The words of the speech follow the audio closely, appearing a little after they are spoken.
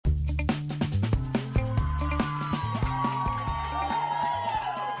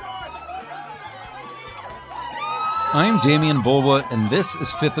I'm Damian Bulwa, and this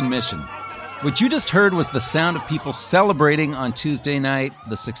is Fifth and Mission. What you just heard was the sound of people celebrating on Tuesday night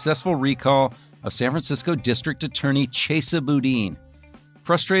the successful recall of San Francisco District Attorney Chesa Boudin.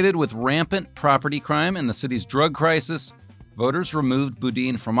 Frustrated with rampant property crime and the city's drug crisis, voters removed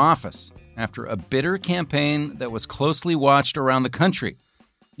Boudin from office after a bitter campaign that was closely watched around the country.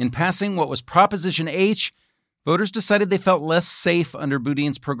 In passing what was Proposition H, voters decided they felt less safe under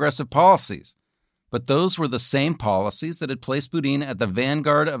Boudin's progressive policies. But those were the same policies that had placed Boudin at the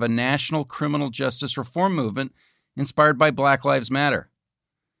vanguard of a national criminal justice reform movement inspired by Black Lives Matter.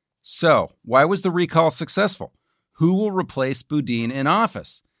 So, why was the recall successful? Who will replace Boudin in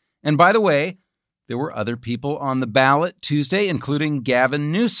office? And by the way, there were other people on the ballot Tuesday, including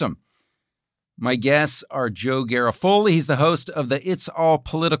Gavin Newsom. My guests are Joe Garofoli. He's the host of the It's All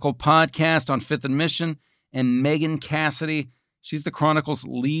Political podcast on Fifth and Mission, and Megan Cassidy. She's the Chronicle's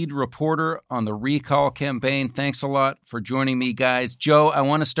lead reporter on the recall campaign. Thanks a lot for joining me, guys. Joe, I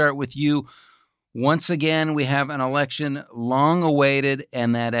want to start with you. Once again, we have an election long awaited,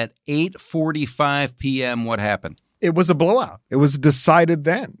 and that at 8:45 p.m., what happened? It was a blowout. It was decided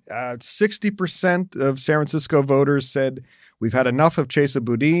then. 60% of San Francisco voters said we've had enough of Chesa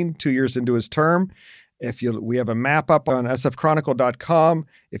Boudin 2 years into his term. We have a map up on sfchronicle.com.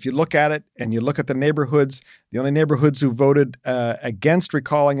 If you look at it and you look at the neighborhoods, the only neighborhoods who voted against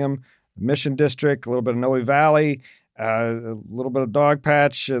recalling him, Mission District, a little bit of Noe Valley, a little bit of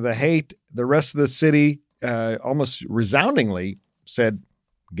Dogpatch, the Haight, the rest of the city almost resoundingly said,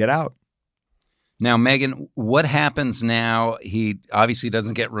 get out. Now, Megan, what happens now? He obviously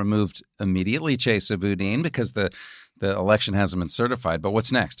doesn't get removed immediately, Chesa Boudin, because the election hasn't been certified. But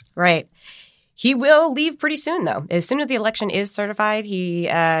what's next? Right. He will leave pretty soon, though. As soon as the election is certified, he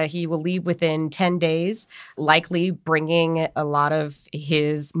will leave within 10 days, likely bringing a lot of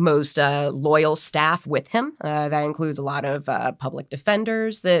his most loyal staff with him. That includes a lot of public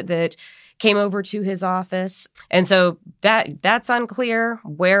defenders that came over to his office. And so that's unclear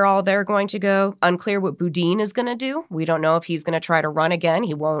where all they're going to go. Unclear what Boudin is going to do. We don't know if he's going to try to run again.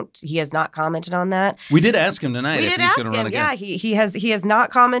 He has not commented on that. We did ask him tonight if he's going to run again. Yeah, he has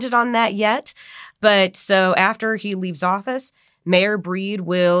not commented on that yet. But so after he leaves office, Mayor Breed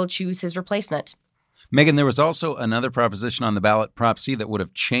will choose his replacement. Megan, there was also another proposition on the ballot, Prop C, that would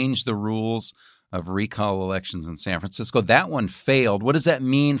have changed the rules of recall elections in San Francisco. That one failed. What does that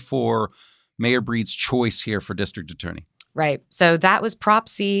mean for Mayor Breed's choice here for district attorney? Right. So that was Prop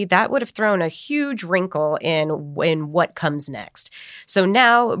C. That would have thrown a huge wrinkle in what comes next. So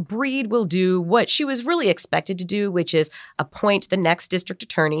now Breed will do what she was really expected to do, which is appoint the next district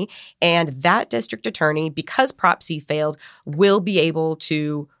attorney. And that district attorney, because Prop C failed, will be able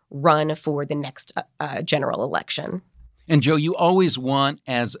to run for the next general election. And Joe, you always want,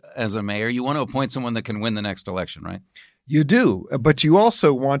 as a mayor, you want to appoint someone that can win the next election, right? You do, but you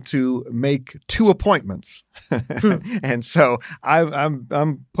also want to make two appointments. And so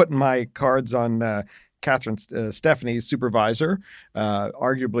I'm putting my cards on Catherine Stefani, supervisor,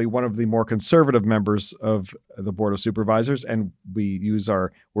 arguably one of the more conservative members of the Board of Supervisors. And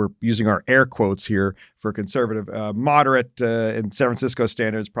we're using our air quotes here for conservative, moderate in San Francisco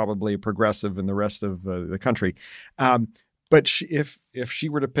standards, probably progressive in the rest of the country. But if she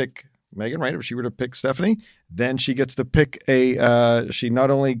were to pick Megan, right? If she were to pick Stephanie, then she gets to pick she not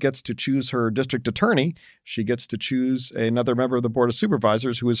only gets to choose her district attorney, she gets to choose another member of the Board of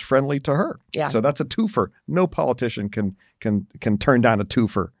Supervisors who is friendly to her. Yeah. So that's a twofer. No politician can turn down a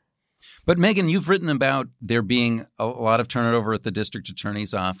twofer. But Megan, you've written about there being a lot of turnover at the district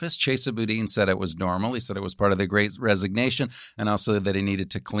attorney's office. Chesa Boudin said it was normal. He said it was part of the Great Resignation, and also that he needed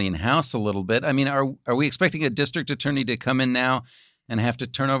to clean house a little bit. I mean, are we expecting a district attorney to come in now and have to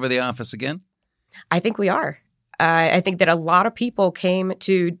turn over the office again? I think we are. I think that a lot of people came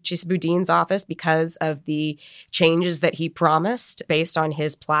to Chesa Boudin's office because of the changes that he promised based on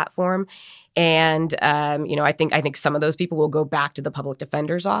his platform. And, I think some of those people will go back to the public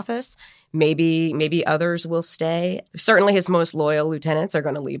defender's office. Maybe others will stay. Certainly his most loyal lieutenants are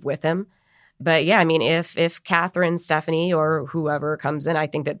going to leave with him. But yeah, I mean, if Catherine, Stephanie, or whoever comes in, I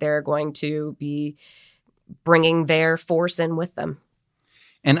think that they're going to be bringing their force in with them.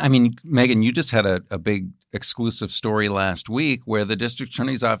 And I mean, Megan, you just had a big exclusive story last week where the district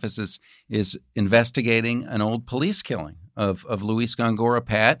attorney's office is investigating an old police killing of Luis Gongora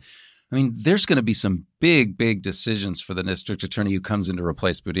Pat. I mean, there's going to be some big decisions for the district attorney who comes in to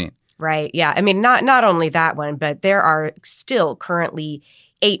replace Boudin. Right. Yeah. I mean, not only that one, but there are still currently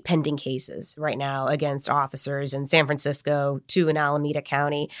 8 pending cases right now against officers in San Francisco, 2 in Alameda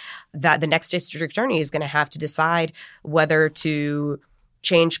County, that the next district attorney is going to have to decide whether to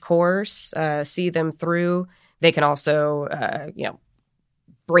change course, see them through They can also,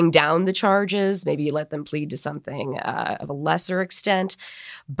 bring down the charges, maybe let them plead to something of a lesser extent.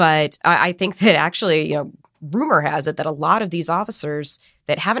 But I think that actually, rumor has it that a lot of these officers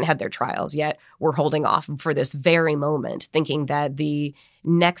that haven't had their trials yet were holding off for this very moment, thinking that the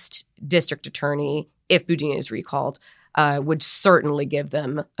next district attorney, if Boudin is recalled, would certainly give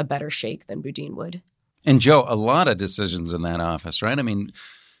them a better shake than Boudin would. And Joe, a lot of decisions in that office, right? I mean,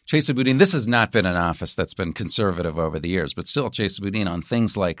 Chesa Boudin, this has not been an office that's been conservative over the years, but still Chesa Boudin on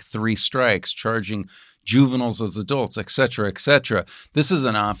things like 3 strikes, charging juveniles as adults, et cetera, et cetera. This is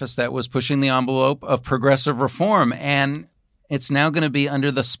an office that was pushing the envelope of progressive reform, and it's now going to be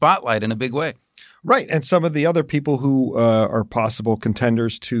under the spotlight in a big way. Right. And some of the other people who are possible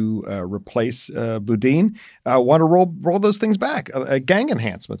contenders to replace Boudin want to roll those things back. Gang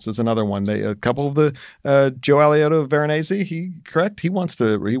enhancements is another one. A couple of the Joe Alioto Veronese, he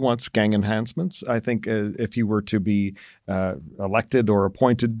wants gang enhancements. I think if he were to be elected or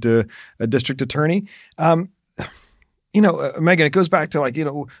appointed a district attorney. Megan, it goes back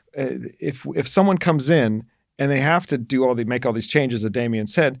to if someone comes in and they have to make all these changes that Damien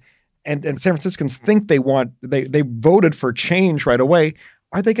said, and San Franciscans think they voted for change right away.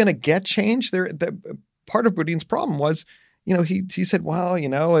 Are they going to get change? Part of Boudin's problem was, he said, well,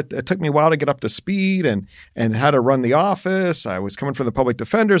 it took me a while to get up to speed and how to run the office. I was coming from the public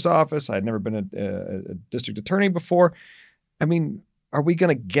defender's office. I had never been a district attorney before. I mean, are we going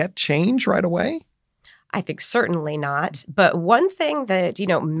to get change right away? I think certainly not. But one thing that,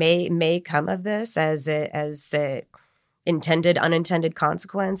 may come of this as a intended, unintended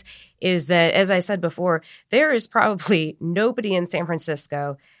consequence is that, as I said before, there is probably nobody in San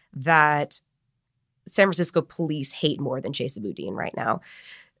Francisco that San Francisco police hate more than Chesa Boudin right now.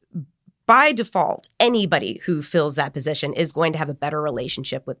 By default, anybody who fills that position is going to have a better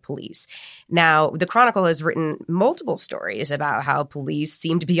relationship with police. Now, the Chronicle has written multiple stories about how police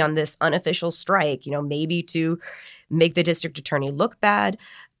seem to be on this unofficial strike, maybe to make the district attorney look bad.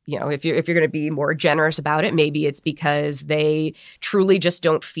 If you're going to be more generous about it, maybe it's because they truly just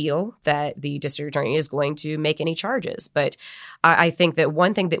don't feel that the district attorney is going to make any charges. But I think that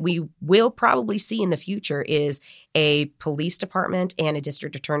one thing that we will probably see in the future is a police department and a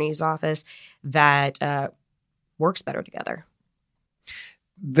district attorney's office that works better together.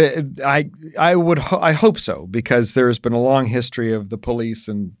 I hope so, because there's been a long history of the police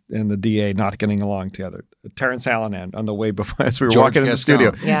and the DA not getting along together. Terrence Allen on the way before, as we were walking in the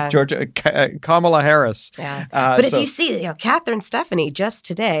studio, Kamala Harris. Yeah, but if you see, Catherine Stephanie just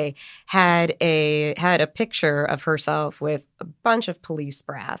today had a picture of herself with a bunch of police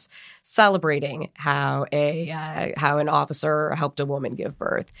brass celebrating how an officer helped a woman give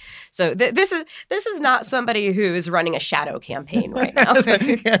birth. So this is not somebody who is running a shadow campaign right now.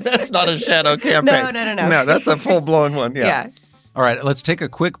 Yeah, that's not a shadow campaign. No. No, that's a full-blown one. Yeah. All right, let's take a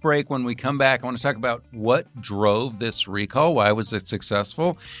quick break. When we come back, I want to talk about what drove this recall. Why was it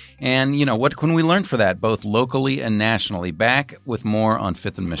successful? And, what can we learn for that, both locally and nationally? Back with more on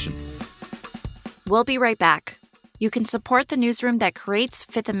Fifth and Mission. We'll be right back. You can support the newsroom that creates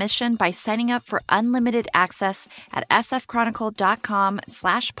Fifth and Mission by signing up for unlimited access at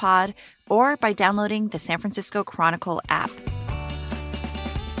sfchronicle.com/pod or by downloading the San Francisco Chronicle app.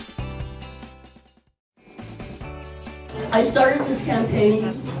 I started this campaign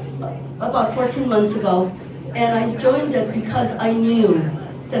about 14 months ago, and I joined it because I knew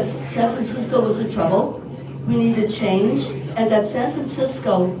that San Francisco was in trouble, we needed change, and that San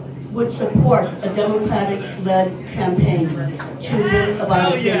Francisco would support a Democratic-led campaign to bring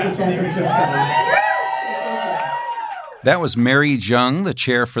about a city for San Francisco. That was Mary Jung, the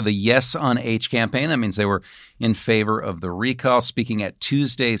chair for the Yes on H campaign. That means they were in favor of the recall, speaking at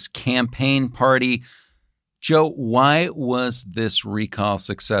Tuesday's campaign party. Joe, why was this recall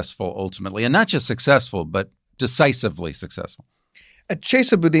successful ultimately? And not just successful, but decisively successful.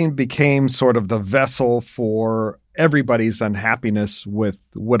 Chesa Boudin became sort of the vessel for everybody's unhappiness with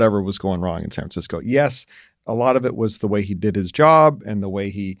whatever was going wrong in San Francisco. Yes, a lot of it was the way he did his job and the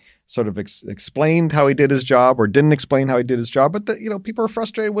way he sort of explained how he did his job or didn't explain how he did his job. But people are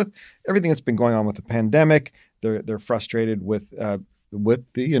frustrated with everything that's been going on with the pandemic. They're frustrated with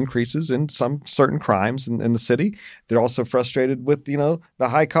the increases in some certain crimes in the city. They're also frustrated with, the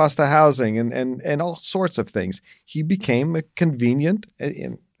high cost of housing and all sorts of things. He became a convenient,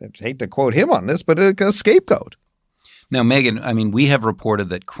 and I hate to quote him on this, but a scapegoat. Now, Megan, we have reported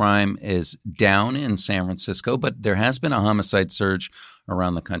that crime is down in San Francisco, but there has been a homicide surge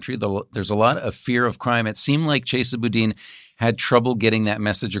around the country. There's a lot of fear of crime. It seemed like Chesa Boudin had trouble getting that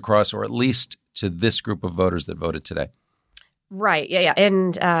message across, or at least to this group of voters that voted today. Right. Yeah.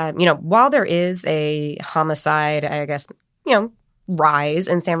 And, while there is a homicide, I guess, rise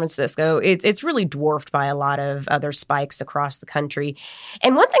in San Francisco, it's really dwarfed by a lot of other spikes across the country.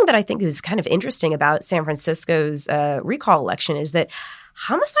 And one thing that I think is kind of interesting about San Francisco's recall election is that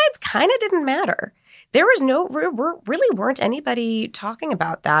homicides kind of didn't matter. There was really weren't anybody talking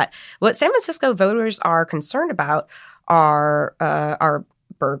about that. What San Francisco voters are concerned about are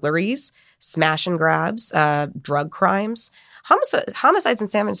burglaries, smash and grabs, drug crimes. Homicides in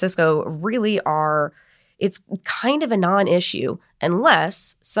San Francisco really are, it's kind of a non-issue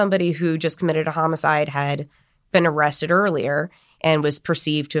unless somebody who just committed a homicide had been arrested earlier and was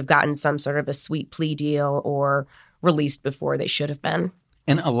perceived to have gotten some sort of a sweet plea deal or released before they should have been.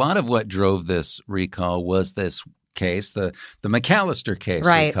 And a lot of what drove this recall was this case, the McAllister case,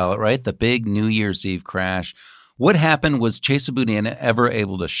 right. We call it, right? The big New Year's Eve crash. What happened? Was Chesa Boudin ever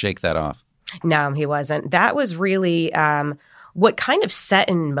able to shake that off? No, he wasn't. That was really what kind of set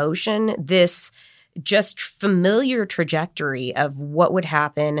in motion this just familiar trajectory of what would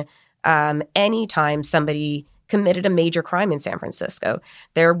happen anytime somebody committed a major crime in San Francisco.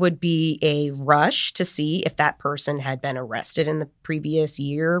 There would be a rush to see if that person had been arrested in the previous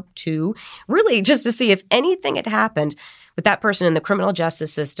year, two, really just to see if anything had happened with that person in the criminal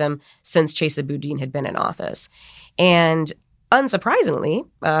justice system since Chesa Boudin had been in office. And unsurprisingly,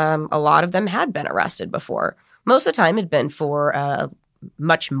 a lot of them had been arrested before. Most of the time it had been for a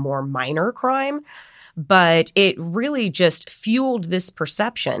much more minor crime. But it really just fueled this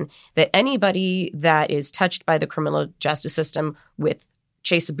perception that anybody that is touched by the criminal justice system with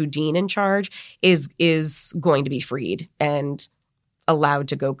Chesa Boudin in charge is going to be freed and allowed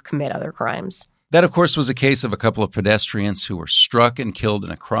to go commit other crimes. That, of course, was a case of a couple of pedestrians who were struck and killed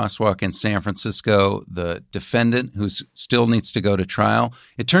in a crosswalk in San Francisco. The defendant, who still needs to go to trial,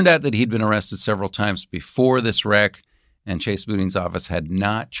 it turned out that he'd been arrested several times before this wreck, and Chesa Boudin's office had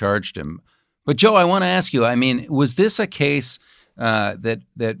not charged him. But, Joe, I want to ask you, I mean, was this a case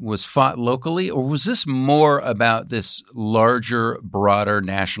that was fought locally, or was this more about this larger, broader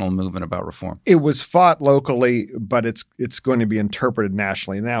national movement about reform? It was fought locally, but it's going to be interpreted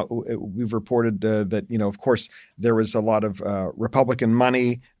nationally. Now, we've reported that, of course, there was a lot of Republican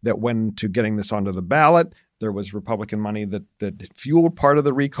money that went to getting this onto the ballot. There was Republican money that fueled part of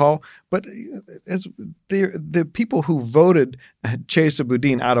the recall. But as the people who voted Chesa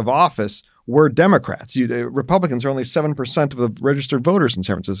Boudin out of office were Democrats. Republicans are only 7% of the registered voters in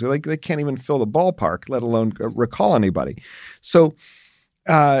San Francisco. They can't even fill the ballpark, let alone recall anybody. So,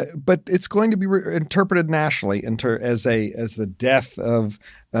 but it's going to be interpreted nationally as the death of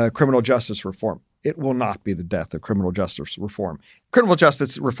criminal justice reform. It will not be the death of criminal justice reform. Criminal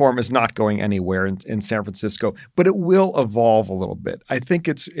justice reform is not going anywhere in San Francisco, but it will evolve a little bit. I think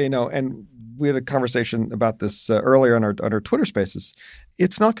it's, and we had a conversation about this earlier on our Twitter Spaces.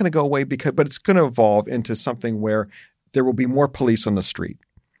 It's not going to go away but it's going to evolve into something where there will be more police on the street.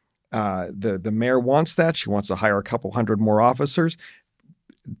 The mayor wants that. She wants to hire a couple hundred more officers.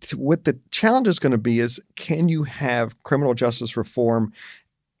 What the challenge is going to be is, can you have criminal justice reform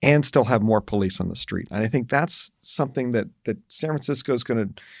and still have more police on the street? And I think that's something that San Francisco is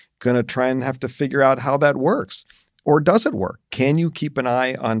going to try and have to figure out how that works. Or does it work? Can you keep an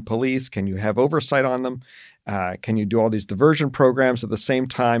eye on police? Can you have oversight on them? Can you do all these diversion programs at the same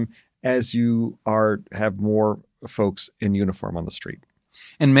time as you have more folks in uniform on the street?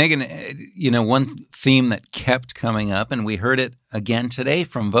 And Megan, one theme that kept coming up, and we heard it again today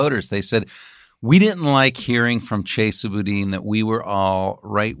from voters, they said, we didn't like hearing from Chesa Boudin that we were all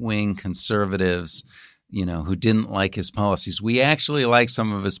right-wing conservatives, who didn't like his policies. We actually like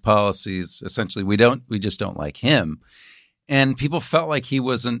some of his policies. Essentially, we just don't like him. And people felt like he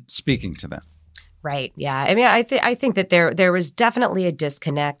wasn't speaking to them. Right. Yeah. I mean, I think that there was definitely a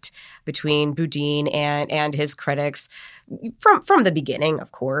disconnect between Boudin and his critics from the beginning,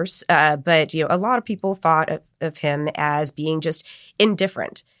 of course. But a lot of people thought of him as being just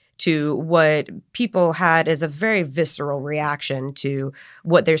indifferent to what people had as a very visceral reaction to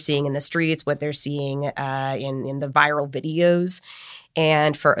what they're seeing in the streets, what they're seeing in the viral videos.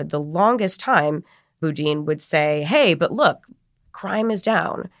 And for the longest time, Boudin would say, hey, but look, crime is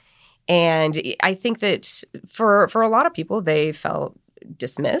down. And I think that for a lot of people, they felt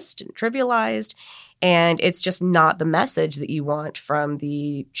dismissed and trivialized. And it's just not the message that you want from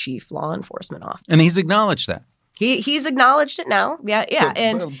the chief law enforcement officer. And he's acknowledged that. He's acknowledged it now. Yeah.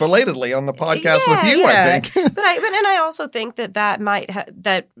 And belatedly on the podcast with you, I think. But I also think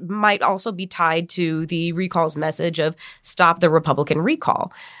that might also be tied to the recall's message of stop the Republican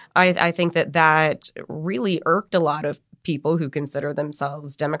recall. I think that really irked a lot of people who consider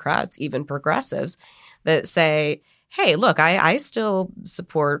themselves Democrats, even progressives, that say, hey, look, I still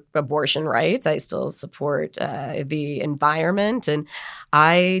support abortion rights. I still support the environment. And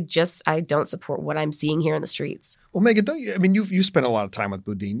I don't support what I'm seeing here in the streets. Well, Megan, don't you? I mean, you spent a lot of time with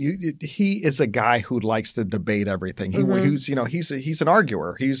Boudin. He is a guy who likes to debate everything. He's an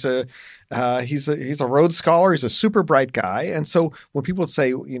arguer. He's a Rhodes Scholar. He's a super bright guy. And so when people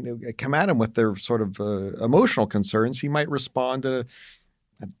say come at him with their sort of emotional concerns, he might respond in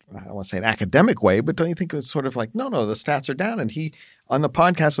I don't want to say an academic way, but don't you think it's sort of like, no, the stats are down? And he, on the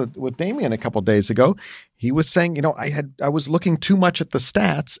podcast with Damien a couple of days ago, he was saying, I was looking too much at the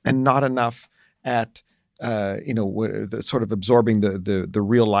stats and not enough at, sort of absorbing the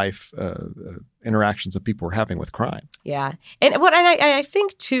real life interactions that people were having with crime. Yeah. And I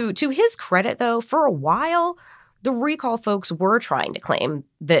think to his credit, though, for a while, the recall folks were trying to claim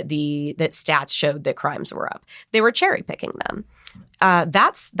that that stats showed that crimes were up. They were cherry picking them.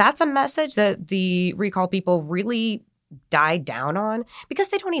 That's a message that the recall people really died down on because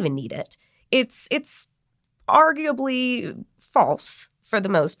they don't even need it. It's arguably false for the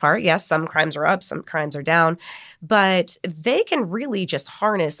most part. Yes, some crimes are up, some crimes are down, but they can really just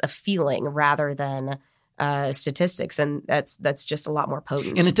harness a feeling rather than statistics, and that's just a lot more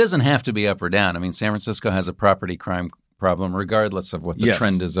potent. And it doesn't have to be up or down. I mean, San Francisco has a property crime problem regardless of what the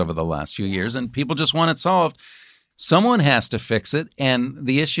trend is over the last few years, and people just want it solved. Someone has to fix it, and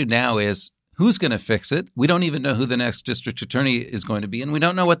the issue now is who's going to fix it. We don't even know who the next district attorney is going to be, and we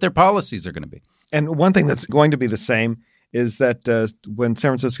don't know what their policies are going to be. And one thing that's going to be the same is that when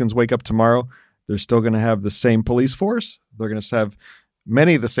San Franciscans wake up tomorrow, they're still going to have the same police force. They're going to have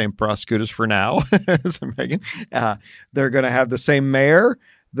many of the same prosecutors for now, Megan. They're going to have the same mayor.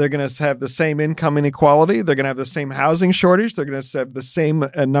 They're going to have the same income inequality. They're going to have the same housing shortage. They're going to have the same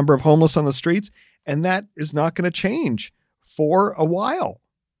number of homeless on the streets. And that is not going to change for a while.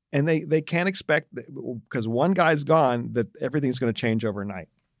 And they can't expect, because one guy's gone, that everything's going to change overnight.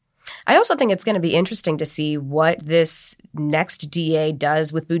 I also think it's going to be interesting to see what this next DA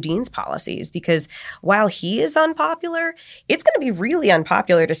does with Boudin's policies, because while he is unpopular, it's going to be really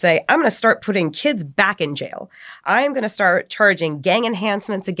unpopular to say, I'm going to start putting kids back in jail. I'm going to start charging gang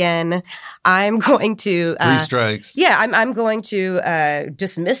enhancements again. I'm going to 3 strikes. Yeah, I'm going to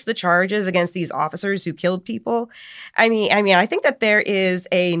dismiss the charges against these officers who killed people. I mean, I think that there is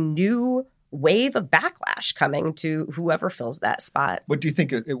a new wave of backlash coming to whoever fills that spot. What do you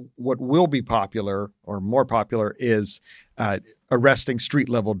think what will be popular or more popular is arresting street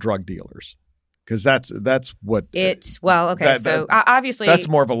level drug dealers? Because that's what obviously that's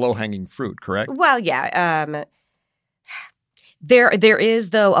more of a low hanging fruit, correct? Well, yeah. There is,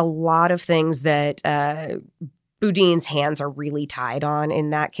 though, a lot of things that Boudin's hands are really tied on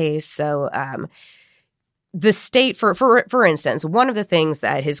in that case. So the state, for instance, one of the things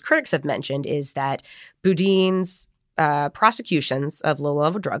that his critics have mentioned is that Boudin's prosecutions of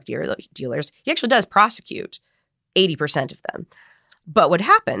low-level drug dealers, he actually does prosecute 80% of them. But what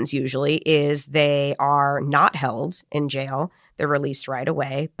happens usually is they are not held in jail. They're released right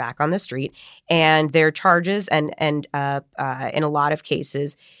away, back on the street, and their charges end up, in a lot of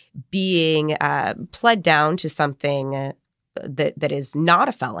cases, being pled down to something that is not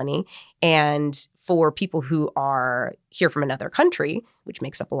a felony. And for people who are here from another country, which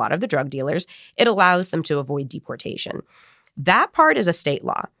makes up a lot of the drug dealers, it allows them to avoid deportation. That part is a state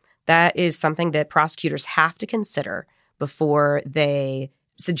law. That is something that prosecutors have to consider before they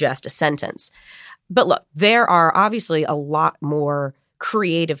suggest a sentence. But look, there are obviously a lot more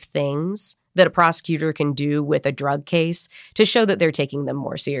creative things that a prosecutor can do with a drug case to show that they're taking them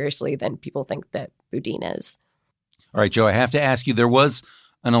more seriously than people think that Boudin is. All right, Joe, I have to ask you, there was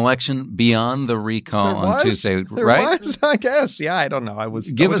an election beyond the recall on Tuesday, right? Was, I guess. Yeah, I don't know.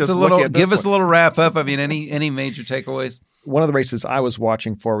 Give us a little wrap up. I mean, any major takeaways? One of the races I was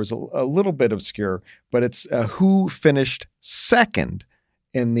watching for was a little bit obscure, but it's who finished second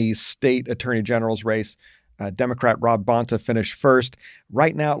in the state attorney general's race. Democrat Rob Bonta finished first.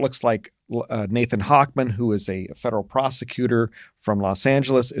 Right now, it looks like Nathan Hochman, who is a federal prosecutor from Los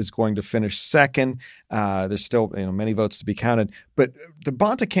Angeles, is going to finish second. There's still many votes to be counted. But the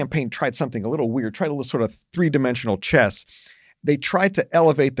Bonta campaign tried something a little weird, tried a sort of three-dimensional chess. They tried to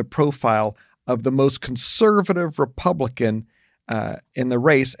elevate the profile of the most conservative Republican in the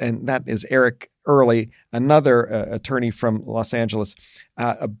race, and that is Eric Early, another attorney from Los Angeles,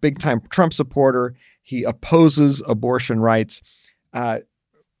 a big-time Trump supporter. He opposes abortion rights.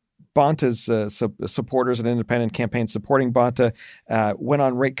 Bonta's supporters and independent campaigns supporting Bonta went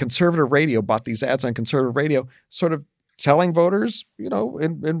on conservative radio, bought these ads on conservative radio, sort of telling voters,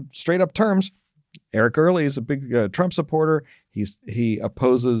 in straight up terms, Eric Early is a big Trump supporter. He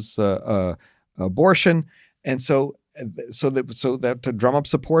opposes abortion. And so so that to drum up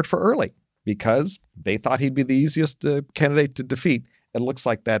support for Early, because they thought he'd be the easiest candidate to defeat. It looks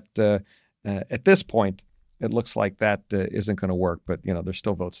like that at this point, it looks like that isn't going to work. But, there's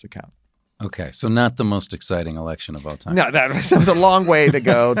still votes to count. Okay, so not the most exciting election of all time. No, that was a long way to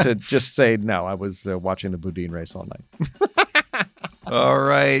go to just say, no, I was watching the Boudin race all night. All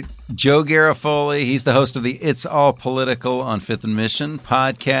right. Joe Garofoli, he's the host of the It's All Political on Fifth and Mission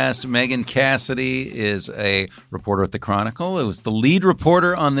podcast. Megan Cassidy is a reporter at the Chronicle. It was the lead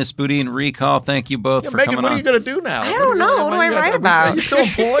reporter on this Boudin recall. Thank you both for Megan, coming what on. are you going to do now? I don't know. What do I write about? Are you still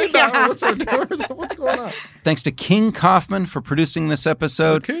employed? Yeah. What's going on? Thanks to King Kaufman for producing this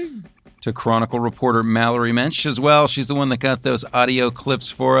episode. Okay. To Chronicle reporter Mallory Mensch as well. She's the one that got those audio clips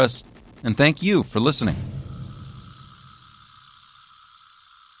for us. And thank you for listening.